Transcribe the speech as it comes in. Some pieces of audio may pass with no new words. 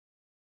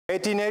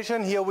AT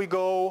Nation, here we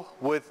go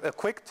with a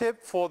quick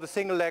tip for the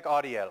single leg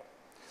RDL.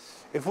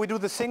 If we do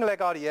the single leg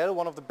RDL,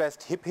 one of the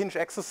best hip hinge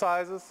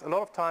exercises, a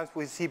lot of times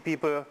we see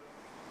people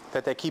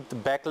that they keep the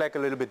back leg a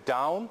little bit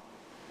down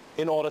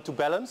in order to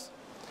balance.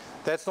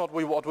 That's not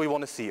what we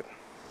want to see.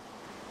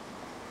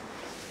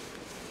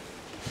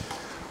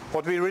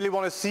 What we really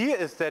want to see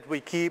is that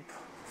we keep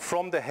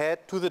from the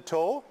head to the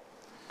toe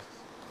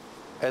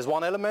as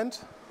one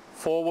element,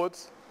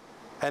 forwards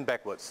and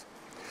backwards.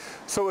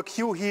 So a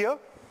cue here,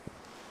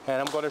 and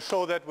I'm going to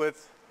show that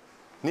with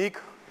Nick.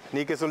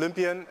 Nick is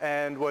Olympian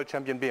and world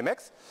champion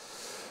BMX.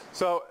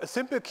 So a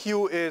simple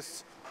cue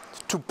is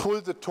to pull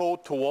the toe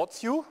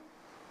towards you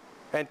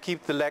and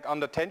keep the leg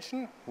under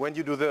tension when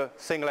you do the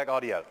single leg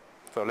RDL.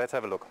 So let's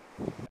have a look.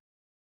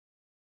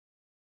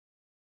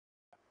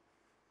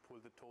 Pull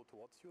the toe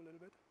towards you a little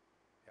bit.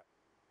 Yeah.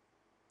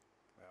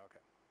 Yeah, okay.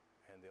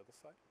 And the other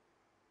side.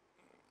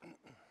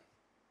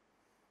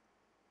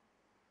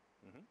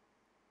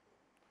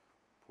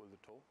 Pull the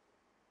toe.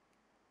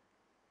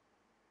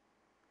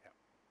 Yeah.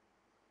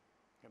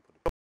 And put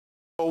it.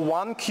 So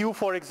one cue,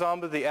 for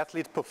example, the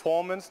athlete's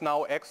performance.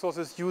 Now Exos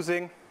is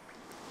using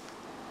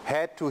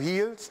head to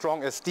heel,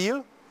 strong as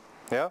steel.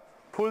 Yeah.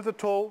 Pull the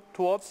toe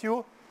towards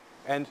you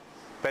and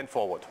bend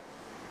forward.